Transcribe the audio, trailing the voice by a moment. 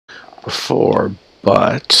before,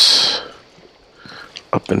 but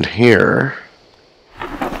up in here,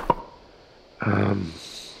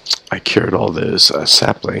 I cured all those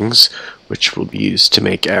saplings, which will be used to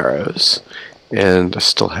make arrows, and I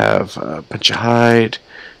still have a bunch of hide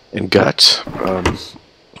and gut.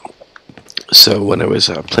 So when I was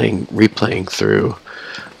replaying through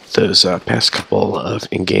those past couple of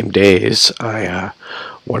in-game days, I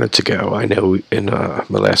wanted to go. I know in my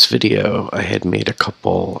last video I had made a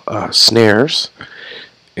couple snares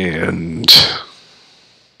and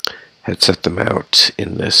had set them out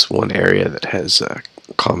in this one area that has a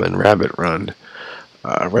common rabbit run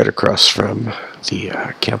right across from the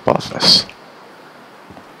camp office.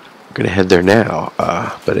 I'm going to head there now,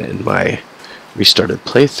 but in my restarted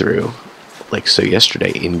playthrough, like so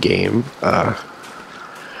yesterday in-game,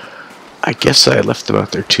 I guess I left them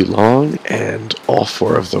out there too long, and all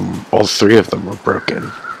three of them were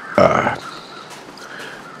broken.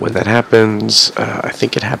 When that happens, I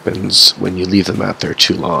think it happens when you leave them out there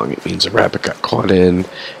too long. It means a rabbit got caught in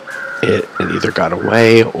it and either got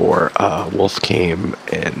away, or a wolf came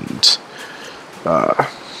and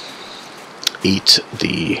ate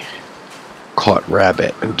the caught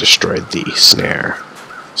rabbit and destroyed the snare.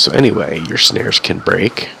 So anyway, your snares can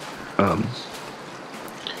break.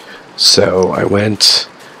 So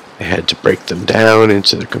I had to break them down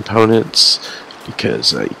into the components,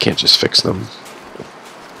 because you can't just fix them.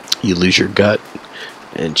 You lose your gut,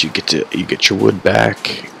 and you get your wood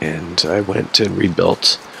back. And I went and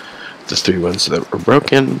rebuilt the 3 ones that were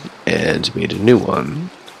broken and made a new one.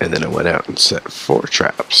 And then I went out and set 4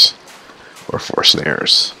 traps, or 4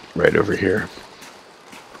 snares, right over here.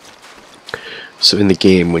 So in the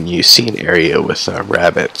game, when you see an area with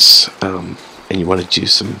rabbits, and you want to do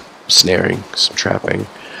some snaring, some trapping,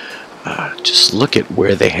 just look at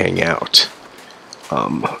where they hang out.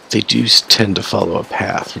 They do tend to follow a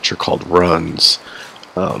path, which are called runs,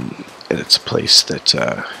 and it's a place that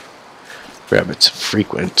rabbits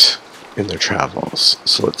frequent in their travels.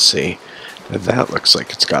 So let's see. Now that looks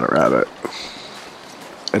like it's got a rabbit,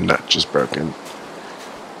 and not just broken.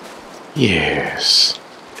 Yes,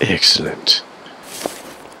 excellent.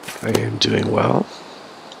 I am doing well.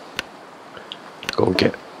 Go and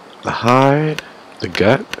get the hide, the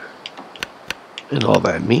gut, and all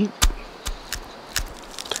that meat.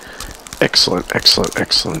 Excellent, excellent,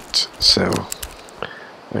 excellent. So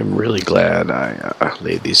I'm really glad I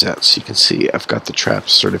laid these out. So you can see I've got the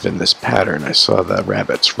traps sort of in this pattern. I saw the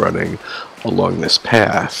rabbits running along this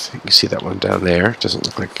path. You can see that one down there. Doesn't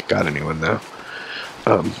look like it got anyone though.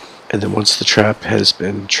 And then once the trap has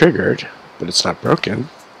been triggered, but it's not broken,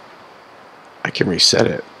 I can reset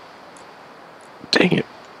it. Dang it.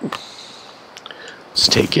 Let's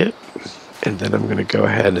take it, and then I'm going to go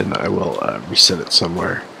ahead and I will reset it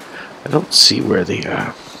somewhere. I don't see where the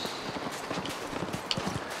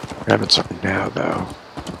rabbits are now, though.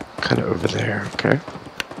 Kind of over there, okay?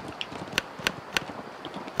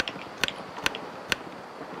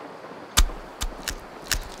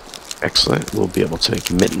 Excellent. We'll be able to make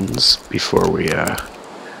mittens before we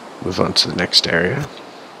move on to the next area.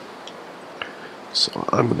 So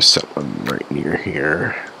I'm going to set one right near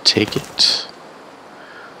here. Take it.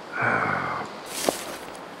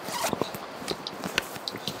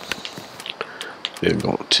 We're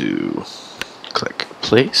going to click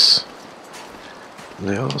place. And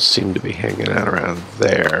they all seem to be hanging out around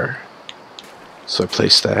there. So I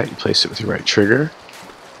place that. You place it with your right trigger.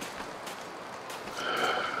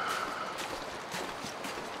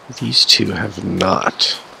 These 2 have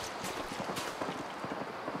not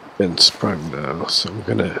been sprung though, so I'm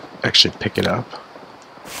gonna actually pick it up.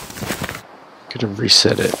 I'm gonna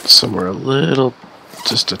reset it somewhere a little,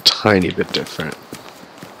 just a tiny bit different.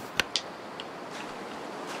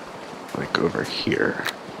 Like over here.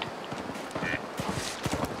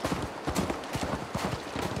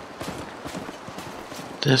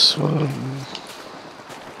 This one.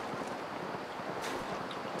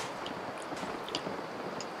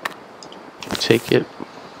 Take it.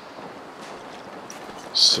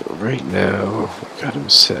 So right now, we got him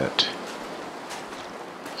set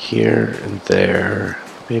here and there.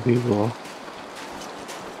 Maybe we'll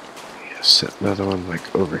set another one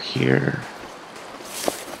like over here.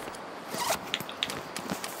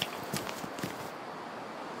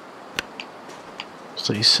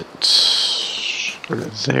 Place it sort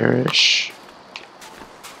of there-ish.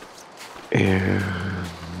 And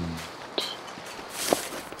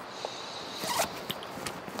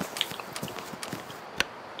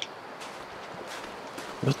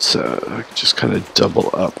let's just kind of double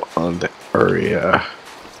up on the area.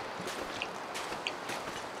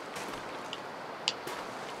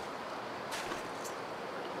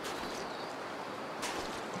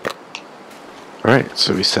 Alright,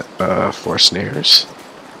 so we set 4 snares.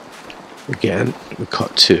 Again, we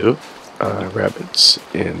caught 2 rabbits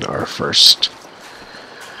in our first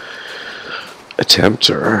attempt,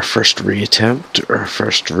 or our first reattempt, or our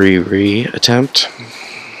first re-attempt,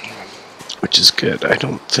 which is good. I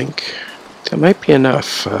don't think that might be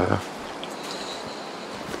enough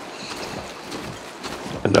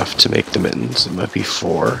enough to make the mittens. It might be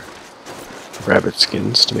 4 rabbit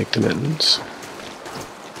skins to make the mittens.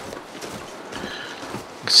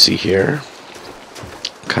 You can see here,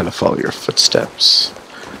 kind of follow your footsteps.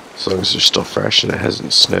 As long as they're still fresh and it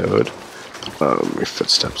hasn't snowed, your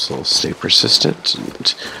footsteps will stay persistent.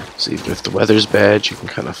 And so even if the weather's bad, you can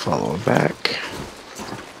kind of follow them back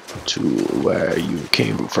to where you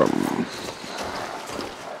came from.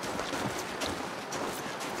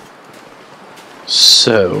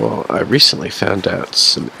 So, I recently found out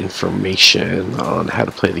some information on how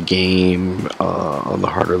to play the game on the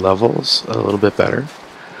harder levels a little bit better.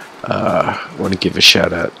 I want to give a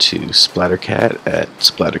shout out to Splattercat at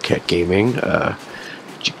Splattercat Gaming.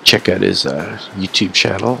 Check out his YouTube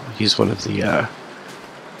channel. He's one of the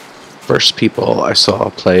first people I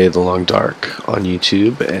saw play The Long Dark on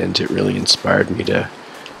YouTube, and it really inspired me to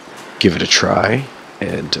give it a try.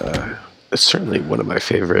 And it's certainly one of my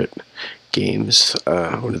favorite games,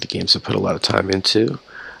 one of the games I put a lot of time into,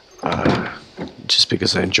 just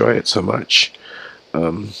because I enjoy it so much.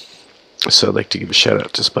 So I'd like to give a shout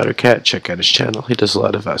out to Splattercat. Check out his channel. He does a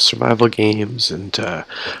lot of survival games and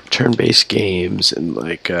turn-based games and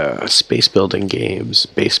like space building games,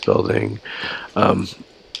 base building.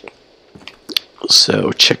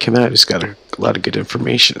 So check him out. He's got a lot of good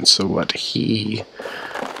information. So what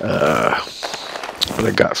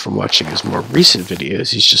I got from watching his more recent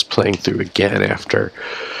videos, he's just playing through again after,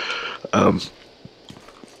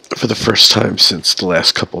 for the first time since the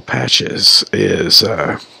last couple patches, is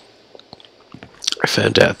I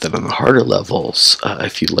found out that on the harder levels,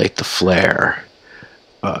 if you light the flare,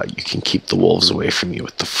 you can keep the wolves away from you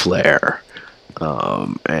with the flare,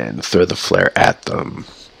 and throw the flare at them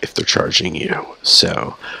if they're charging you.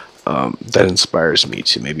 So that inspires me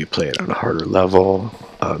to maybe play it on a harder level,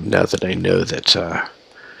 now that I know that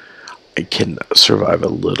I can survive a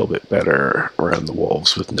little bit better around the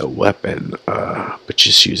wolves with no weapon, but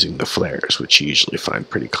just using the flares, which you usually find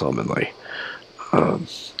pretty commonly.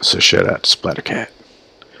 So shout out to Splattercat.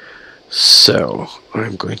 So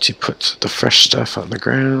I'm going to put the fresh stuff on the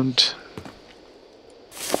ground.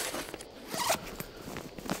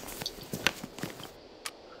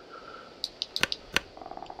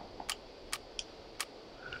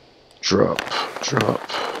 Drop, drop.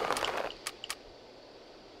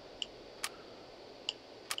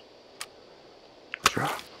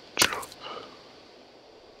 Drop, drop.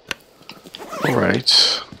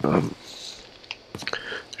 Alright.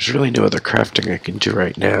 There's really no other crafting I can do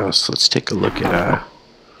right now, so let's take a look at,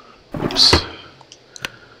 oops.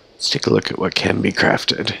 Let's take a look at what can be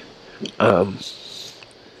crafted.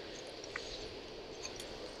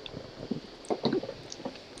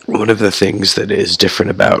 One of the things that is different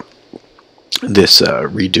about this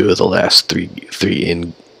redo of the last three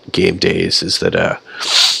in-game days is that I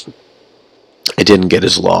didn't get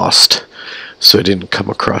as lost, so I didn't come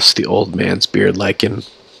across the old man's beard lichen.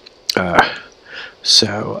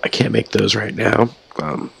 So I can't make those right now.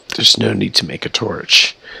 There's no need to make a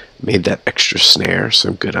torch. Made that extra snare, so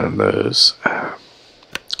I'm good on those.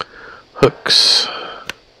 Hooks.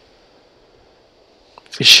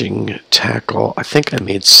 Fishing tackle. I think I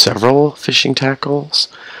made several fishing tackles,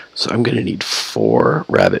 so I'm going to need 4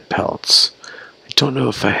 rabbit pelts. I don't know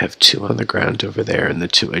if I have 2 on the ground over there and the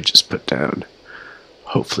 2 I just put down.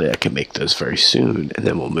 Hopefully I can make those very soon, and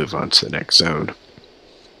then we'll move on to the next zone.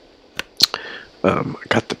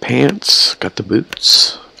 Got the pants, got the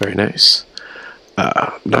boots, very nice.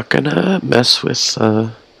 I'm not gonna mess with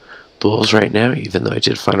the wolves right now, even though I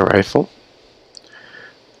did find a rifle.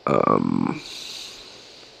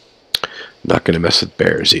 Not gonna mess with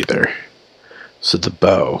bears either. So the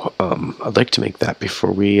bow, I'd like to make that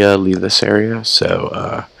before we leave this area.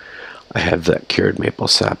 So I have that cured maple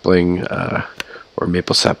sapling, or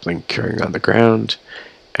maple sapling curing on the ground.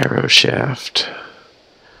 Arrow shaft.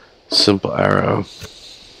 Simple arrow.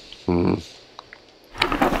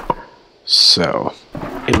 So,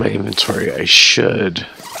 in my inventory, I should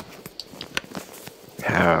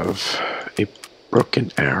have a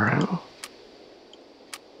broken arrow.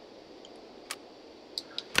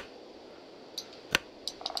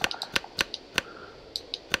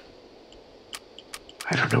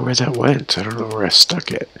 I don't know where that went. I don't know where I stuck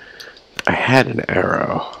it. I had an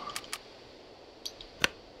arrow.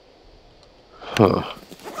 Huh.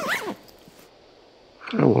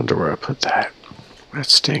 I wonder where I put that. That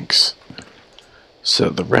stinks. So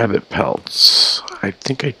the rabbit pelts, I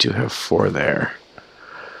think I do have 4 there.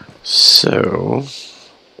 So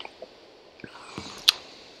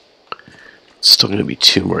it's still going to be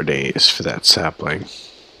 2 more days for that sapling.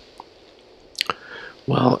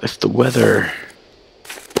 Well, if the weather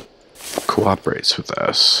cooperates with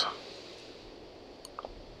us,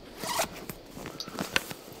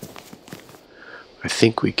 I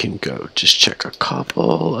think we can go just check a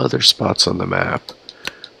couple other spots on the map.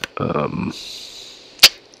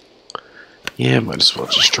 Yeah, might as well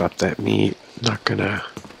just drop that meat. Not gonna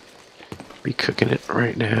be cooking it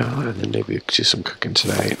right now, and then maybe do some cooking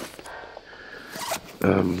tonight.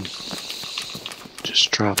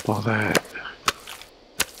 Just drop all that.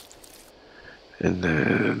 And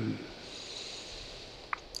then,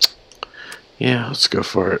 yeah, let's go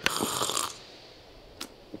for it.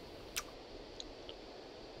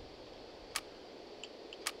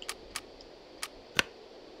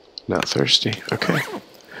 Not thirsty. Okay.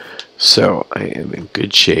 So I am in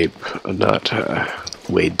good shape. I'm not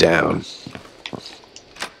weighed down.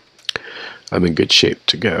 I'm in good shape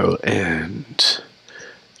to go and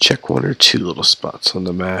check 1 or 2 little spots on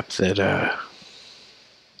the map that I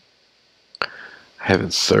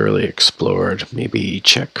haven't thoroughly explored. Maybe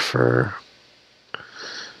check for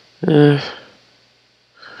one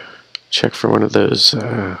of those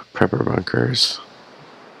prepper bunkers.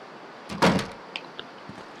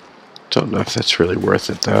 Don't know if that's really worth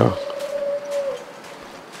it though.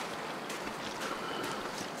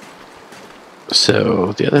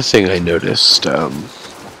 So the other thing I noticed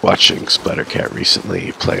watching Splattercat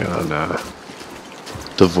recently play on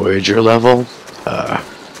the Voyager level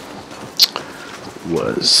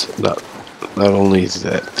was not only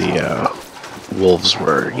that the wolves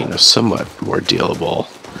were, you know, somewhat more dealable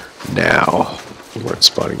now. We weren't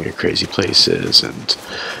spawning in crazy places, and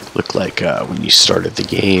looked like when you started the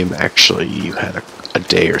game, actually you had a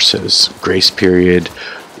day or so's grace period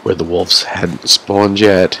where the wolves hadn't spawned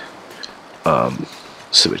yet.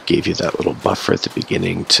 So it gave you that little buffer at the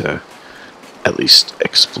beginning to at least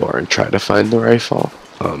explore and try to find the rifle.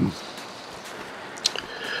 Not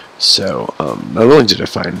only did I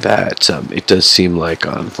find that, it does seem like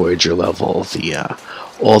on Voyager level,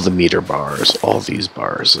 all the meter bars, all these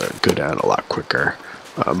bars go down a lot quicker.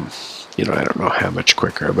 You know, I don't know how much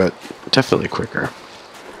quicker, but definitely quicker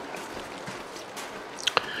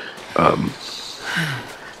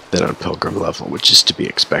than on Pilgrim level, which is to be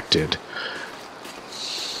expected.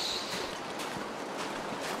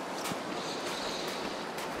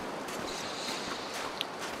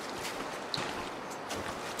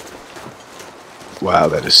 Wow,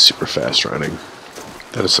 that is super fast running.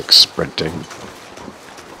 That is like sprinting,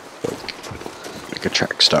 like a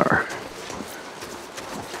track star.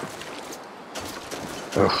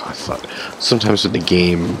 Oh, I thought sometimes when the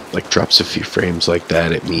game like drops a few frames like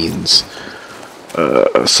that, it means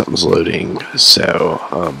something's loading. So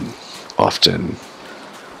often,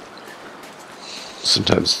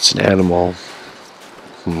 sometimes it's an animal.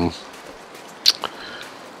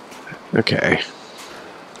 Okay.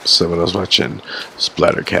 So when I was watching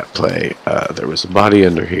Splattercat play, there was a body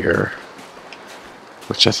under here,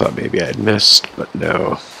 which I thought maybe I'd missed, but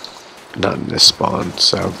no, not in this spawn.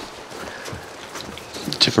 So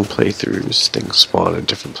different playthroughs, things spawn in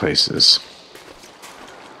different places.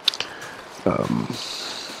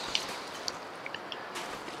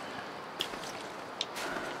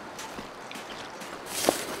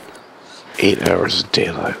 8 hours of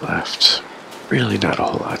daylight left. Really not a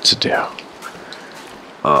whole lot to do.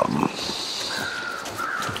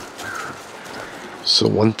 So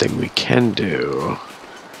one thing we can do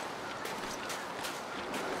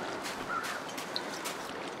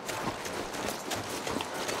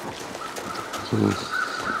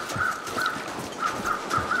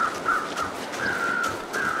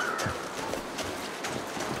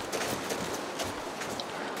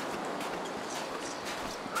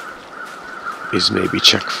is maybe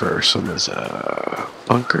check for some of the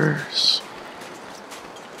bunkers.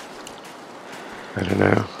 I don't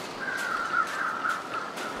know.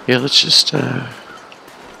 Yeah, let's just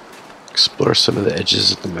explore some of the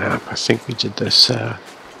edges of the map. I think we did this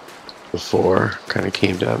before. Kind of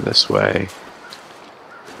came down this way.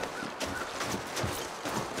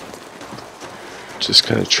 Just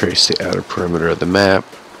kind of trace the outer perimeter of the map,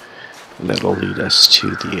 and that'll lead us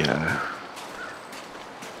to the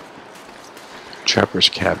trapper's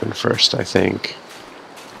cabin first, I think.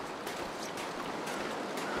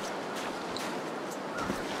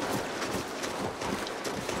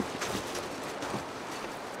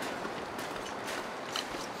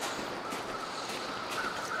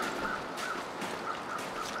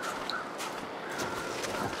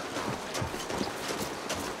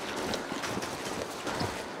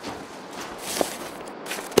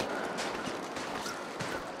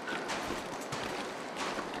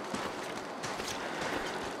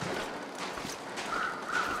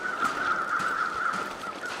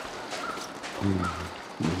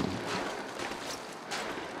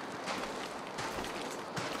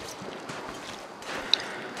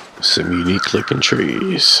 Some unique looking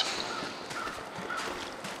trees.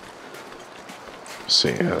 So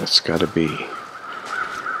yeah, that's gotta be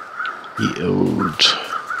the old...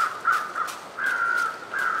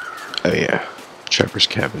 Oh yeah, Trapper's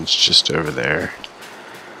Cabin's just over there.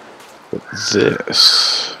 But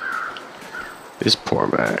this is Poor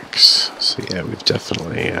Max. So yeah, we've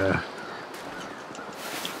definitely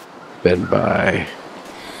been by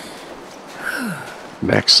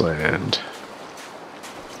Maxland.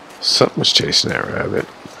 Something was chasing that rabbit.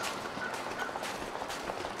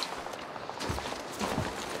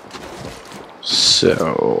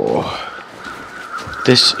 So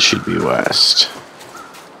this should be west.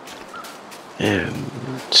 And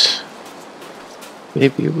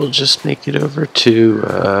maybe we'll just make it over to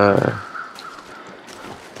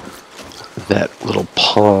that little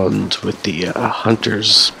pond with the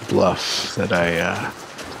hunter's bluff that I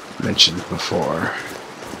mentioned before.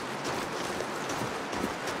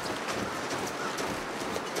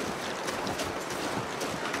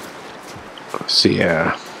 So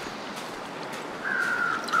yeah,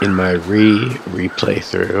 in my replay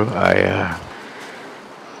through, I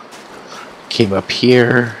came up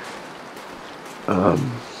here,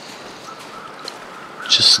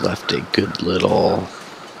 just left a good little,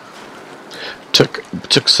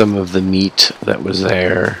 took some of the meat that was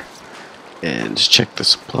there and checked the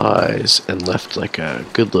supplies and left like a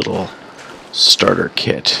good little starter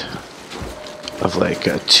kit of like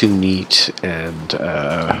 2 meat and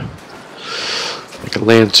like a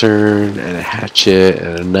lantern and a hatchet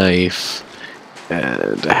and a knife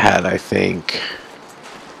and a hat, I think.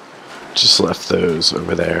 Just left those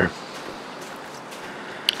over there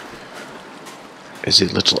as a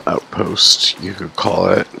little outpost, you could call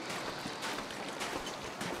it.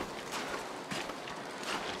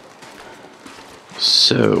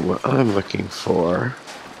 So what I'm looking for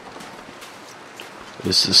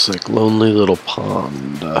is this like lonely little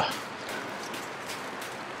pond.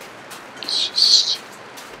 It's just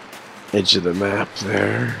edge of the map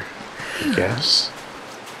there, I guess.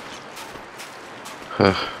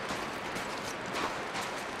 Huh.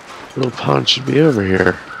 Little pond should be over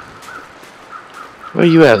here. Where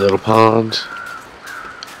you at, little pond?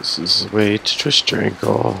 This is the way to twist your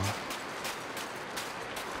ankle.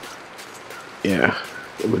 Yeah,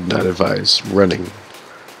 I would not advise running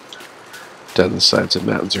down the sides of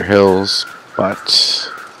mountains or hills, but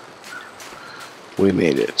we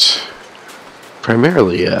made it.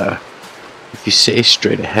 Primarily, if you stay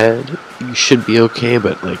straight ahead, you should be okay,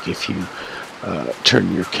 but like if you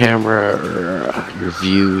turn your camera or your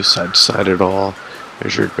view side to side at all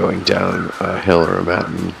as you're going down a hill or a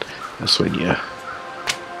mountain, that's when you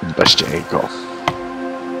bust your ankle.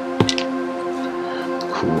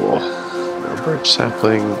 Cool. No birch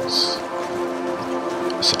saplings.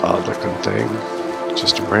 This odd looking thing.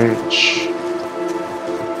 Just a branch.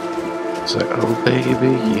 It's like, oh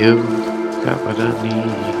baby, you got what I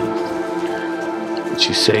need. What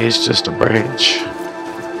you say is just a branch.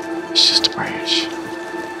 It's just a branch.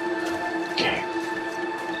 Okay.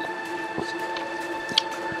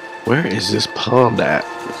 Where is this pond at?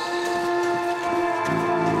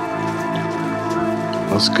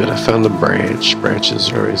 That's good. I found a branch. Branches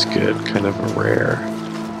are always good. Kind of a rare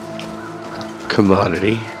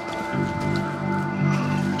commodity.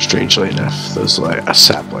 Strangely enough, those like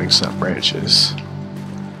saplings, not branches.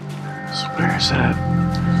 So where's that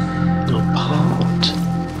little pond?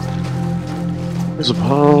 There's a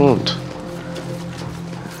pond.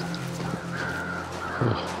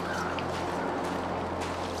 Huh.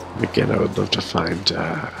 Again, I would love to find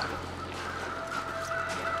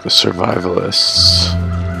the survivalists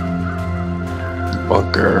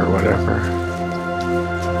bunker or whatever.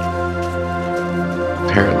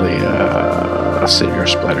 Apparently, Senior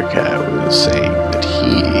Splattercat was saying that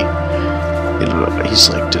he's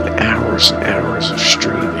like done hours and hours of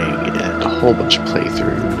streaming and a whole bunch of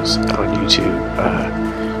playthroughs on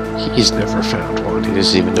YouTube. He's never found one. He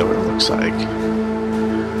doesn't even know what it looks like.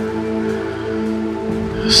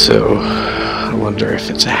 So I wonder if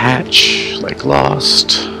it's a hatch, like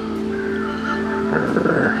Lost,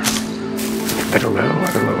 or I don't know.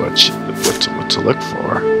 I don't know what to look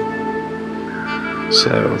for.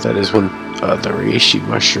 So that is one. The reishi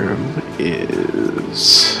mushroom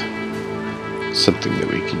is something that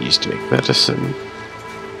we can use to make medicine,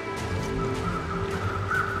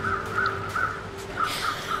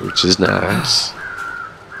 which is nice.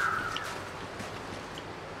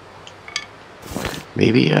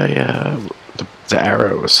 Maybe the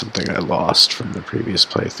arrow was something I lost from the previous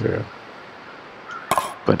playthrough.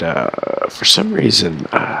 But for some reason,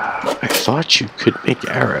 I thought you could make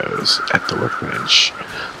arrows at the workbench,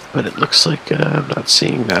 but it looks like I'm not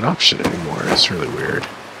seeing that option anymore. It's really weird.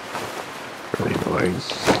 Really annoying.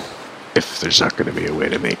 If there's not going to be a way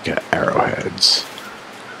to make arrowheads,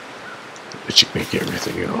 but you can make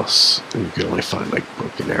everything else, and you can only find like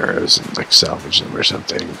broken arrows and like salvage them or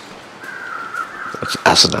something. That's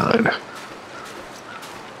asinine.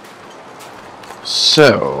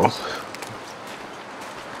 So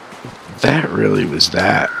that really was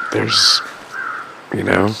that. There's, you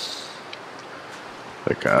know,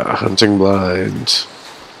 like a hunting blind,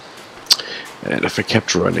 and if I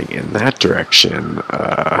kept running in that direction,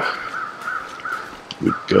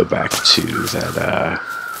 we'd go back to that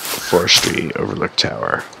forestry overlook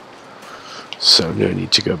tower. So no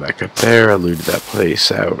need to go back up there. I looted that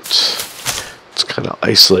place out. It's kind of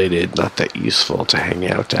isolated, not that useful to hang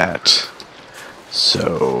out at.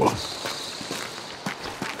 So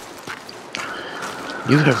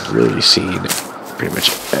you have really seen pretty much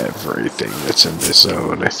everything that's in this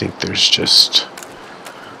zone. I think there's just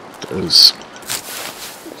those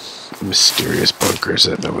mysterious bunkers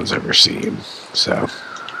that no one's ever seen. So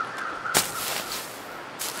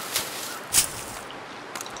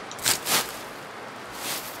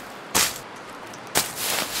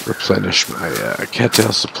replenish my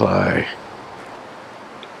cattail supply.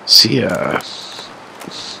 See,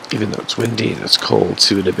 even though it's windy and it's cold,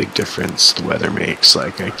 see what a big difference the weather makes.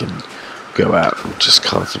 Like, I can go out and just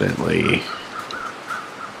confidently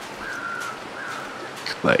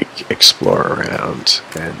like explore around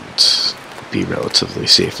and be relatively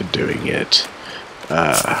safe in doing it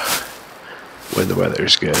when the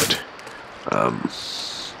weather's good.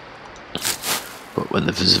 But when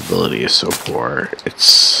the visibility is so poor,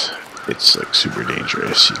 it's like super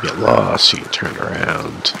dangerous. You get lost, you can turn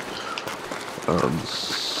around.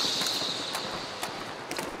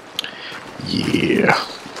 Yeah.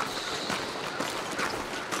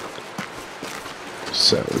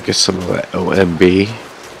 So we get some of that OMB.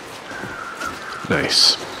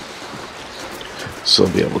 Nice. So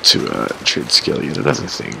I'll be able to trade skill. Yet another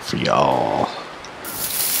thing for y'all.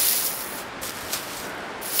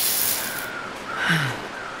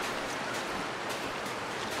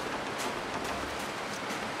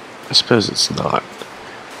 I suppose it's not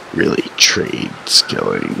really trade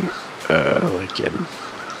skilling, like in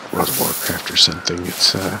World of Warcraft or something.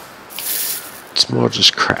 It's more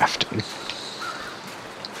just crafting.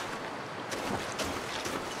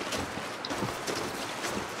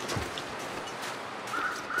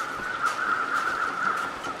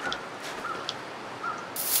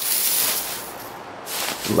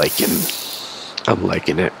 I'm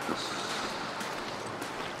liking it.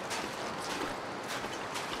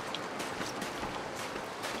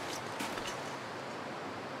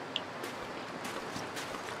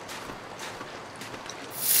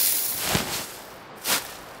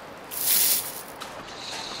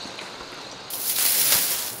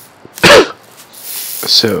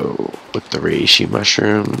 So, with the reishi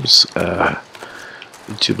mushrooms, I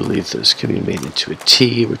do believe those can be made into a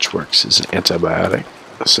tea, which works as an antibiotic.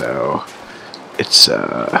 So, it's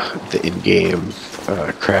the in-game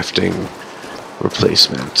crafting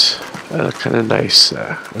replacement. Kind of nice.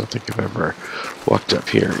 I don't think I've ever walked up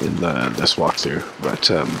here in this walkthrough, but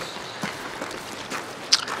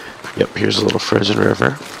yep. Here's a little frozen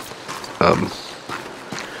river.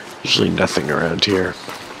 Usually nothing around here.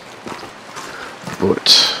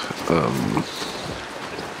 But,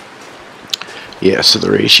 yeah, so the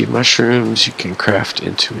reishi mushrooms you can craft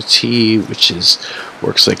into a tea, which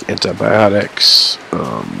works like antibiotics.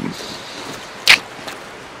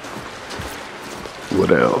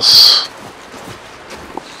 What else?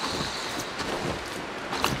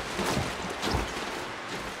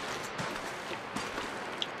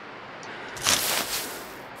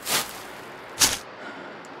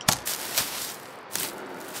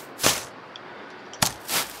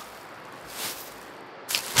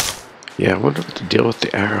 Yeah, I wonder what the deal with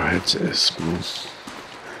the arrowheads is.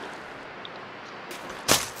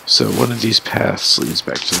 So one of these paths leads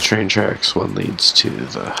back to the train tracks, one leads to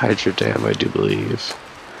the Hydro Dam, I do believe.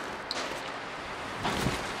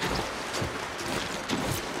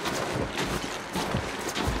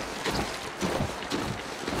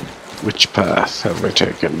 Which path have I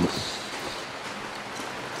taken?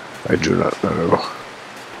 I do not know.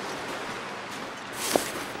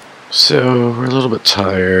 So, we're a little bit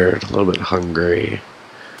tired, a little bit hungry.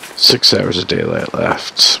 6 hours of daylight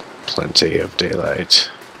left. Plenty of daylight.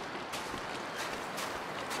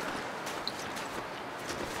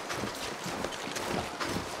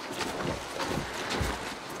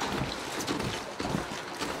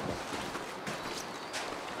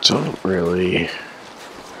 don't really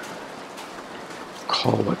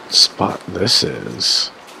recall what spot this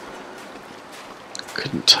is.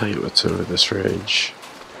 Couldn't tell you what's over this ridge.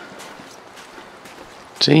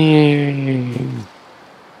 Dang.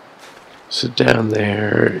 So down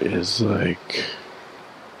there is like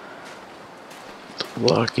the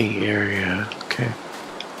logging area. Okay.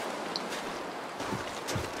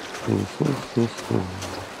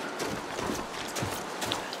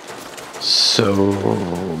 So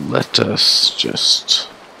let us just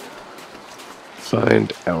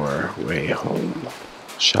find our way home,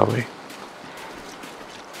 shall we?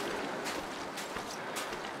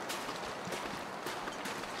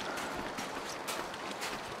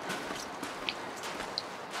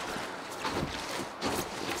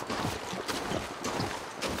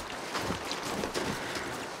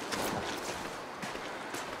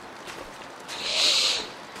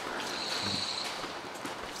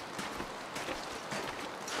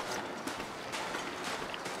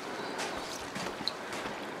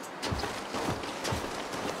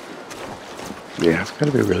 Yeah, I've got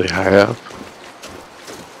to be really high up.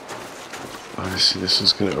 Obviously, this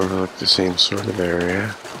is going to overlook the same sort of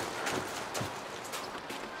area.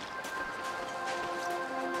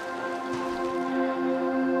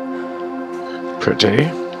 Pretty.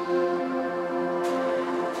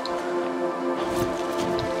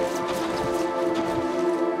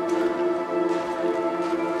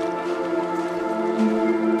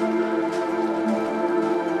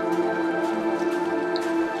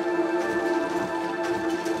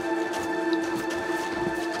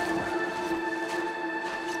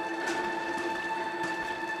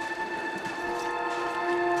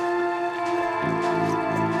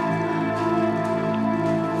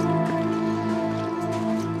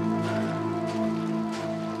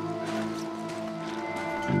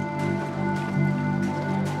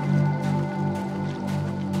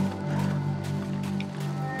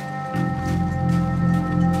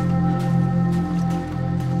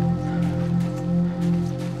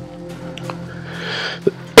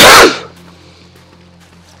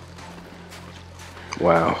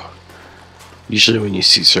 Wow. Usually when you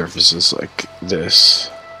see surfaces like this,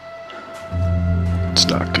 it's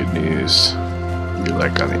not good news. You're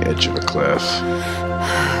like on the edge of a cliff.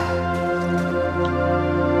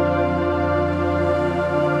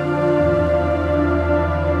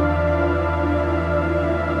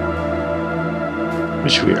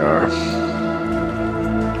 Which we are.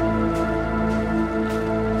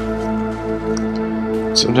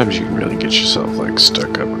 Sometimes you can really get yourself like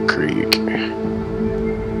stuck up a creek.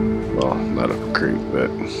 Well, not up a creek, but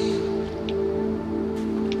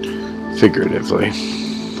figuratively.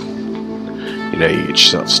 You know, you get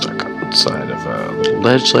yourself stuck up inside of a little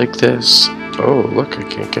ledge like this. Oh, look, I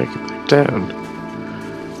can't get back down.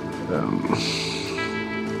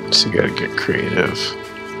 So you gotta get creative.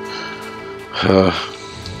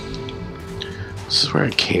 This is where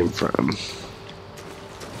I came from.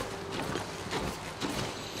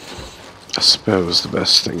 I suppose the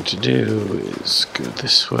best thing to do is go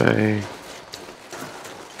this way.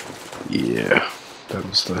 Yeah, that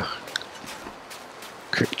was the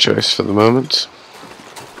quick choice for the moment.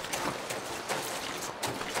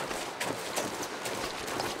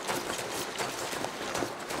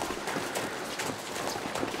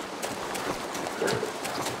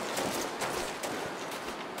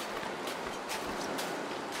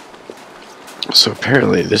 So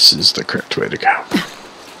apparently this is the correct way to go.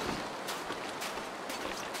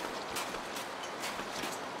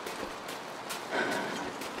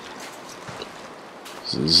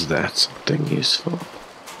 Is that something useful?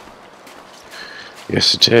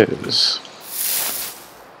 Yes, it is.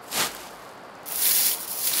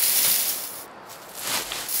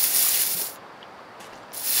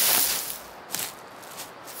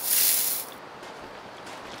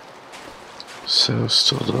 So,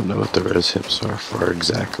 still don't know what the rose hips are for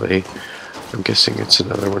exactly. I'm guessing it's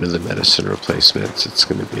another one of the medicine replacements. It's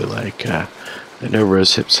going to be like, I know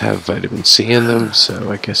rose hips have vitamin C in them,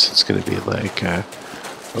 so I guess it's going to be like, oh.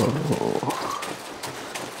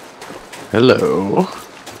 Hello.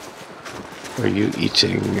 Are you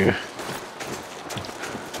eating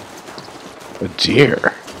a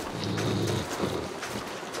deer?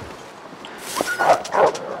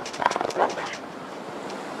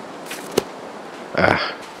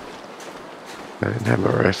 Ah. I didn't have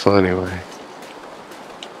my rifle anyway.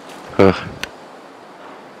 Huh.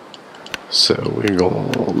 So we're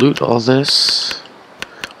gonna loot all this.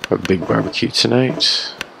 A big barbecue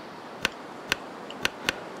tonight.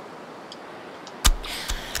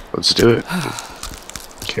 Let's do it.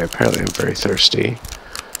 Okay, apparently I'm very thirsty.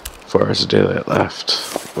 4 hours of daylight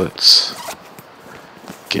left. Let's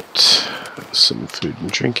get some food and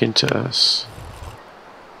drink into us.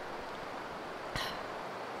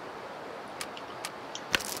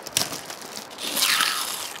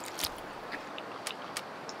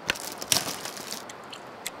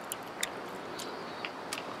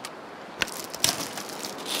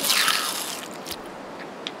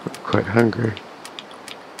 I'm quite hungry.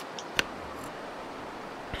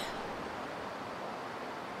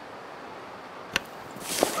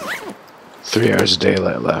 Three hours of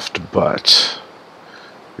daylight left, but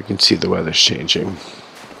we can see the weather's changing.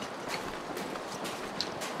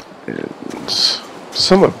 And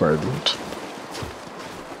somewhat burdened.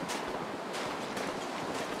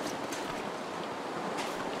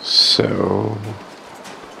 So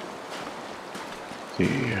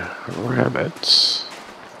the rabbits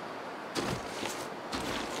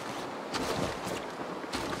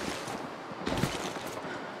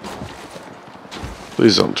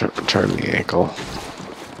please don't turn the ankle.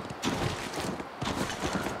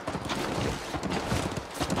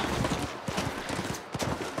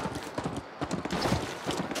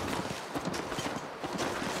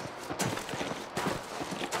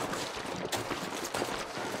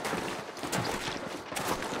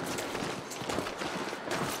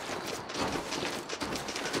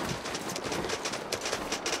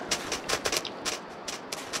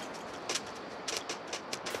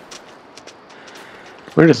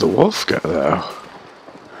 Where did the wolf go, though?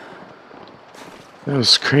 That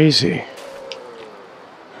was crazy.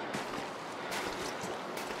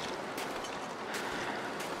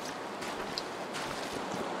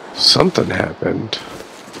 Something happened.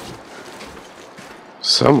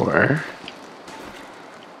 Somewhere.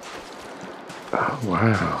 Oh,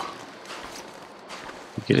 wow.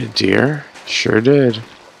 You get a deer? Sure did.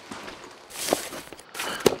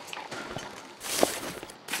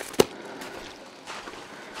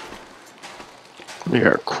 We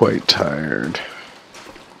are quite tired.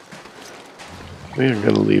 We are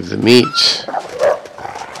going to leave the meat,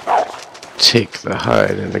 take the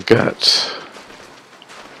hide and the guts.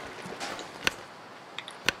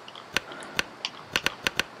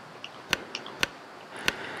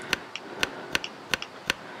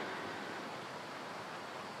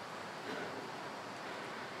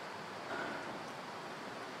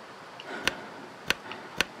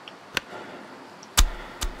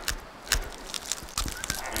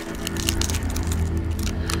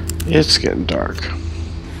 It's getting dark.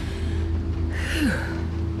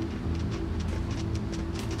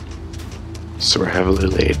 So we're heavily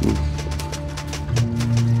laden.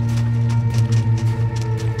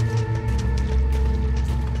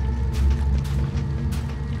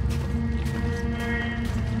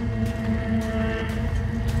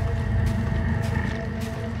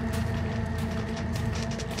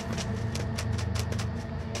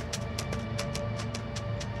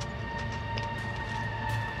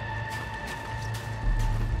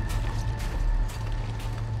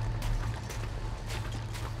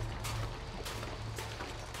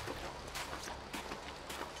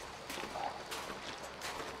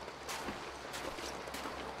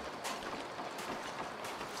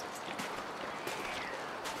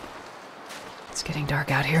 It's getting dark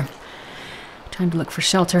out here. Time to look for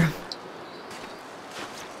shelter.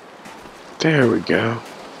 There we go.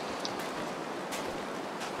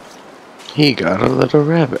 He got a little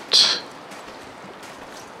rabbit.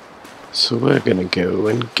 So we're gonna go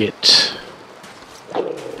and get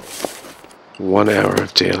 1 hour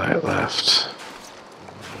of daylight left.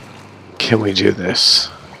 Can we do this?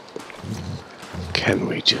 Can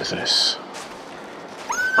we do this?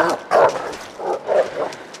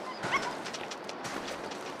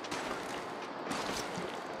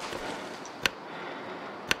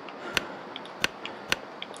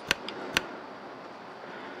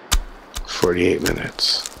 "48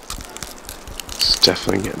 minutes. It's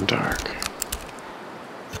definitely getting dark.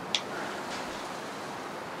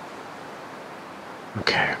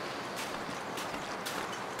 Okay.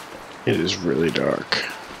 It is really dark.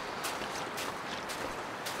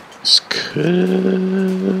 This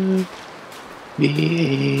could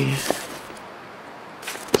be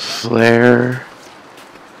a flare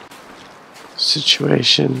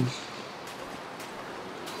situation.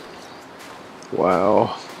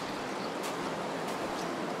 Wow.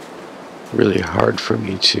 Really hard for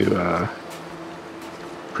me to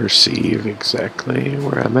perceive exactly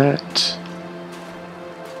where I'm at.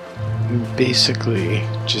 I'm basically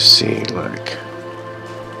just seeing like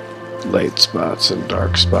light spots and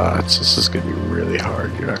dark spots. This is going to be really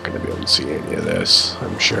hard. You're not going to be able to see any of this,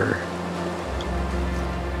 I'm sure.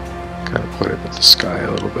 Kind of point up at the sky a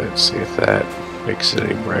little bit, see if that makes it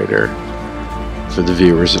any brighter for the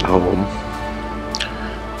viewers at home.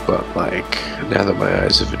 But like, now that my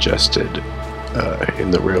eyes have adjusted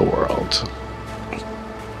in the real world,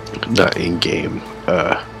 not in game,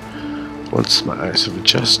 once my eyes have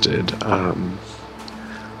adjusted, and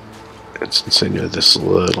since I know this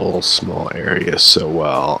little small area so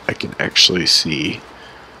well, I can actually see,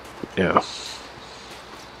 you know,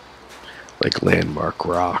 like landmark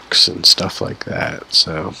rocks and stuff like that,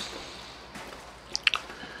 so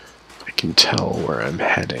I can tell where I'm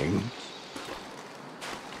heading.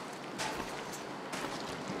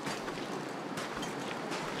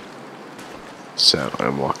 So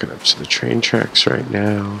I'm walking up to the train tracks right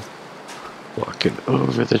now, walking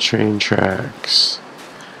over the train tracks,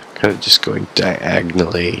 kind of just going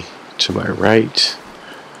diagonally to my right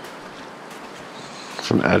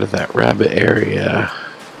from out of that rabbit area,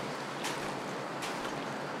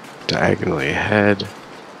 diagonally ahead.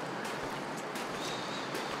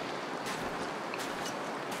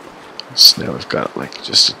 So now we've got like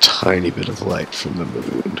just a tiny bit of light from the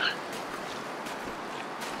moon,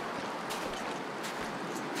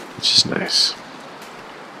 which is nice.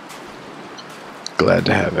 Glad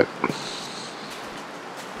to have it.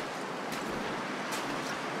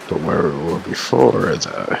 But where we were before,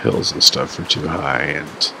 the hills and stuff were too high,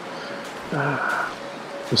 and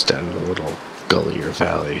it was down in a little gully or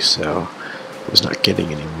valley, so I was not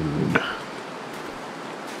getting any moon.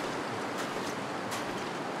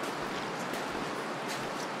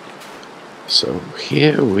 So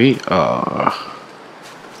here we are.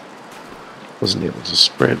 Wasn't able to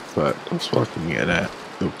sprint, but I was walking at a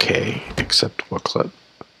okay, acceptable clip.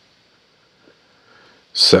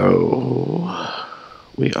 So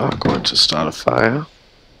we are going to start a fire.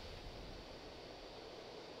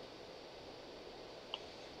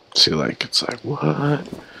 See, like, it's like, what?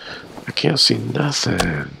 I can't see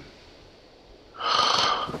nothing.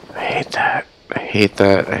 I hate that. I hate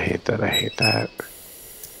that. I hate that. I hate that.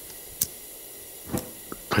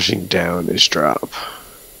 Pushing down is drop.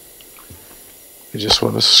 I just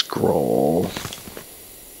want to scroll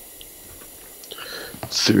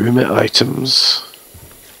through my items,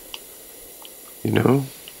 you know?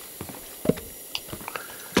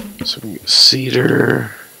 So we get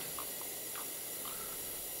cedar,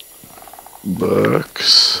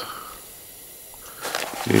 books,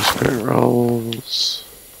 newsprint rolls.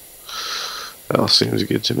 That all seems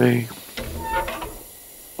good to me.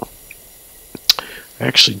 I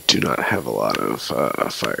actually do not have a lot of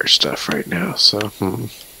fire stuff right now, so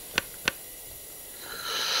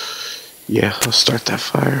yeah, I'll start that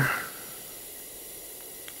fire.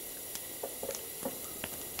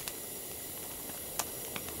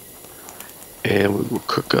 And we will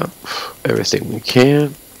cook up everything we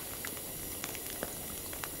can.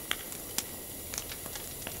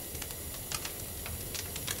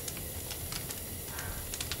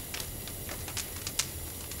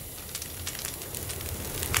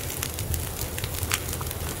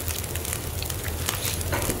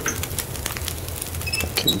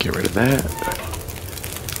 Can get rid of that.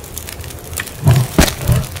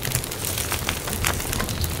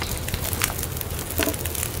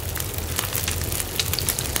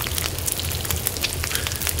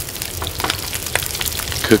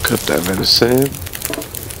 Cook up that venison.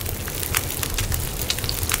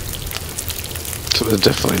 So it's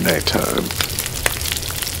definitely nighttime.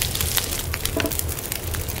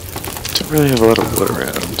 Don't really have a lot of wood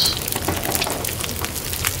around.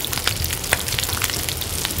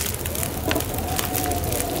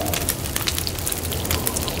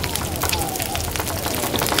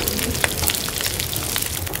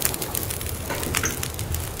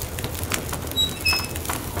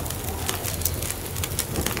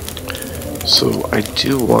 So I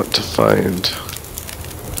do want to find,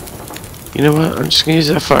 you know what, I'm just going to use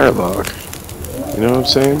that fire log, you know what I'm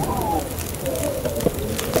saying?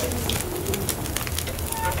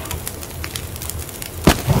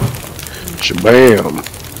 Shabam!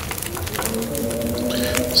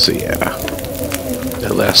 So yeah,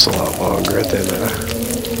 that lasts a lot longer than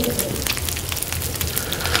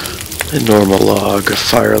a normal log. A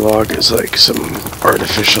fire log is like some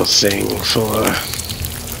artificial thing full of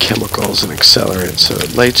chemicals and accelerants, so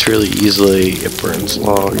it lights really easily, it burns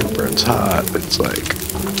long, it burns hot. It's like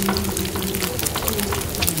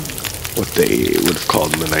what they would have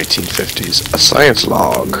called in the 1950s a science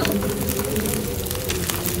log.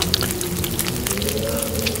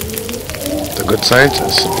 The good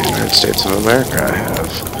scientists of the United States of America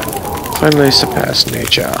have finally surpassed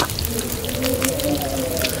nature.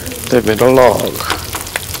 They've made a log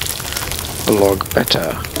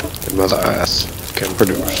better than Mother Earth can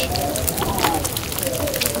produce.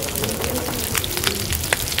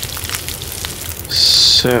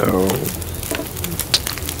 So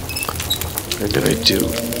Or did I do?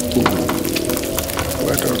 Ooh,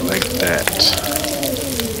 I don't like that.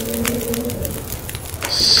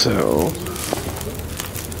 So,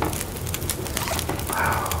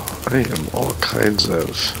 wow, I am all kinds of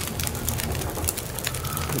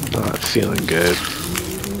not feeling good.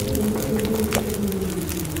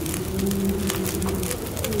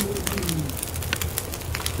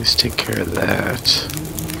 At least take care of that.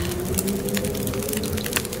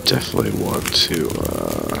 Definitely want to,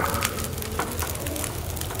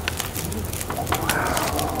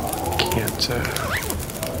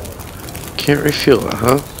 can't refuel it,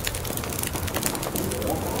 huh?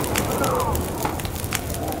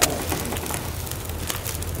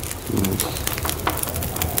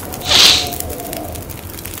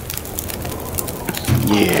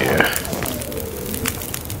 Yeah.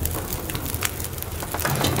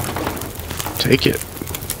 Take it.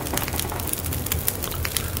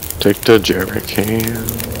 Take the jerry can.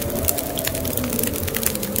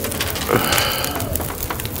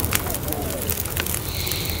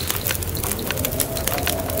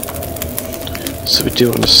 So we do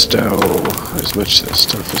want to stow as much of that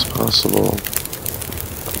stuff as possible.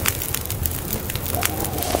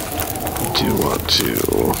 We do want to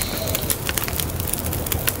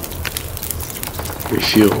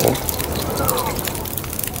refuel.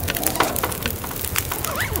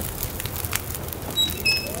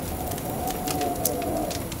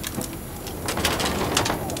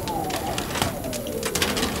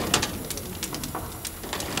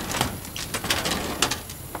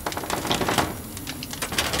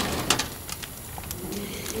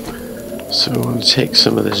 So I'm going to take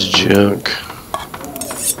some of this junk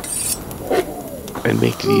and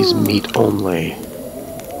make these meat only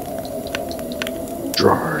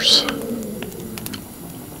drawers.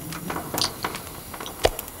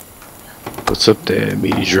 What's up there,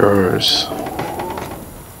 meaty drawers?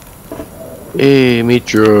 Hey, meat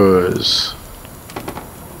drawers.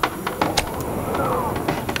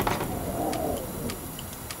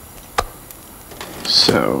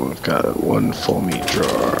 So I've got one full meat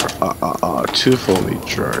drawer, two full meat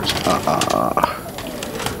drawers,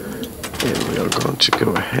 and we are going to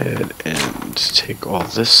go ahead and take all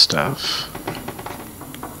this stuff.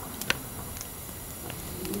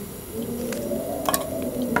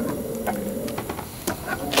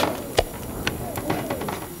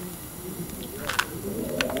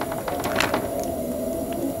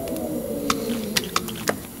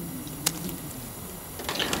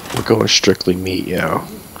 We're going strictly meat, yo.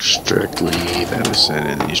 Strictly venison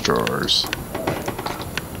in these drawers.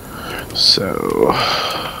 So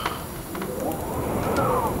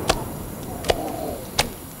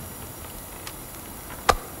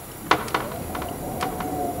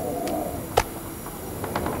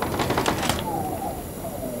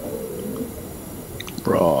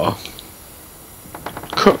raw,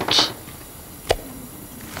 cooked.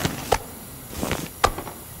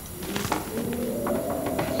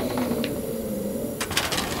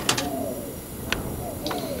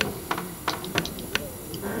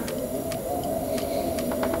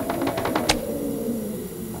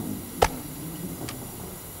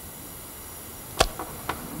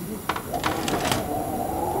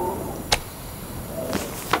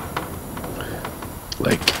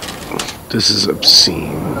 Like, this is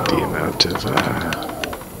obscene, the amount of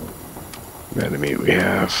meat we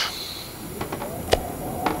have.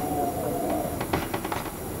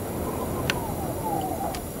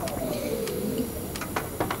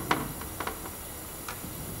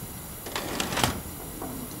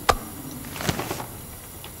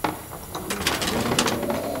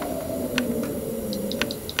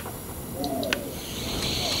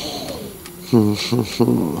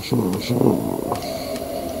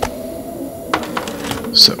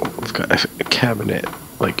 So we've got a cabinet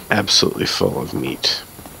like absolutely full of meat,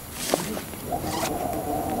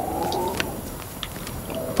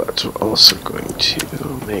 but we're also going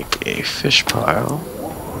to make a fish pile.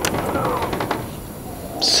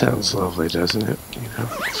 Sounds lovely, doesn't it? You know,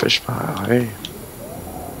 fish pile, hey.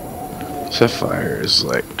 Sapphire is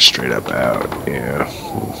like straight up out, yeah.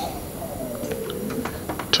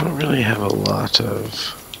 Don't really have a lot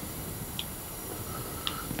of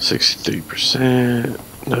 63%,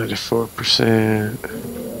 94%.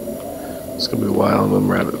 It's gonna be wild on them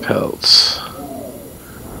rabbit pelts.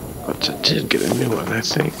 But I did get a new one, I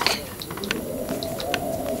think.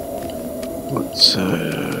 Let's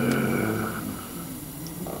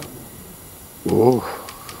whoa.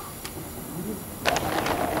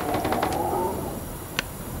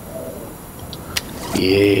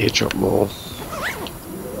 Yeah, drop more.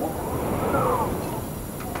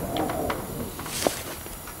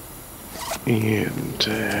 And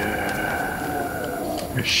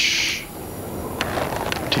Fish.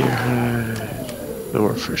 Deer hide. No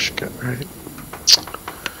more fish gut, right?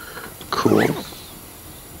 Cool.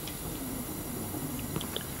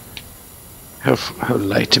 How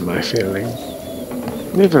light am I feeling?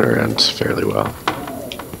 Moving around fairly well.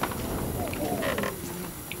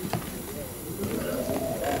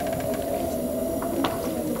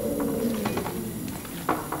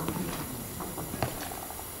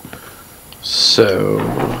 So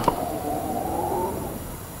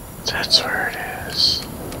that's where it is.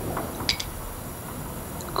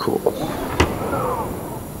 Cool.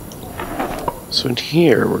 So in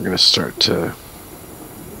here we're going to start to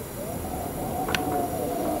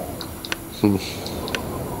so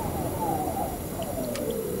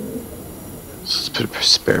let's put a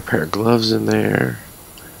spare pair of gloves in there.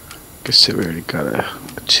 Guess we already got a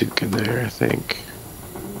toque in there, I think.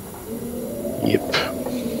 Yep.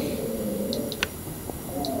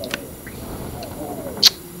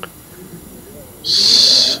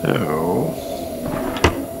 So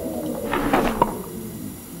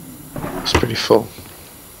it's pretty full.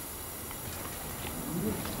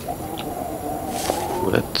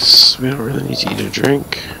 We don't really need to eat or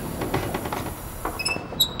drink.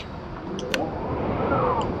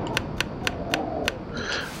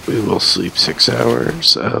 We will sleep 6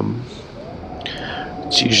 hours.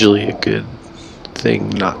 It's usually a good thing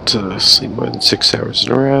not to sleep more than 6 hours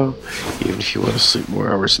in a row. Even if you want to sleep more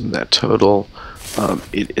hours than that total,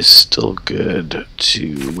 it is still good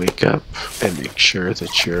to wake up and make sure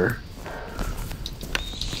that you're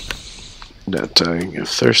not dying of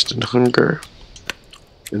thirst and hunger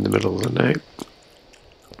in the middle of the night.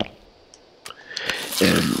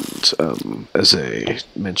 And as I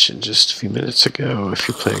mentioned just a few minutes ago, if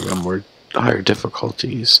you're playing on higher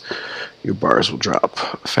difficulties, your bars will drop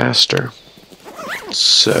faster.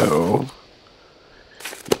 So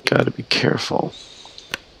you gotta be careful.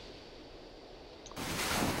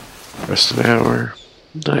 Rest an hour.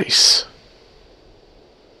 Nice.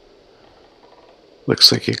 Looks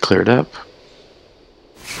like it cleared up.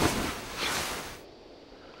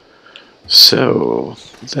 So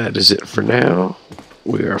that is it for now.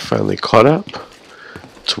 We are finally caught up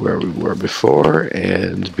to where we were before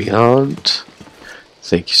and beyond.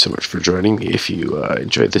 Thank you so much for joining me. If you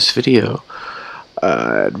enjoyed this video,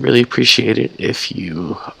 I'd really appreciate it if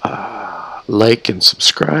you like and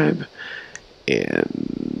subscribe,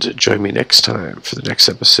 and join me next time for the next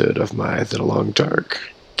episode of my The Long Dark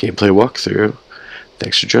gameplay walkthrough.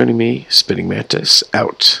 Thanks for joining me. Spinning Mantis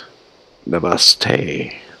out.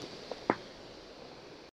 Namaste.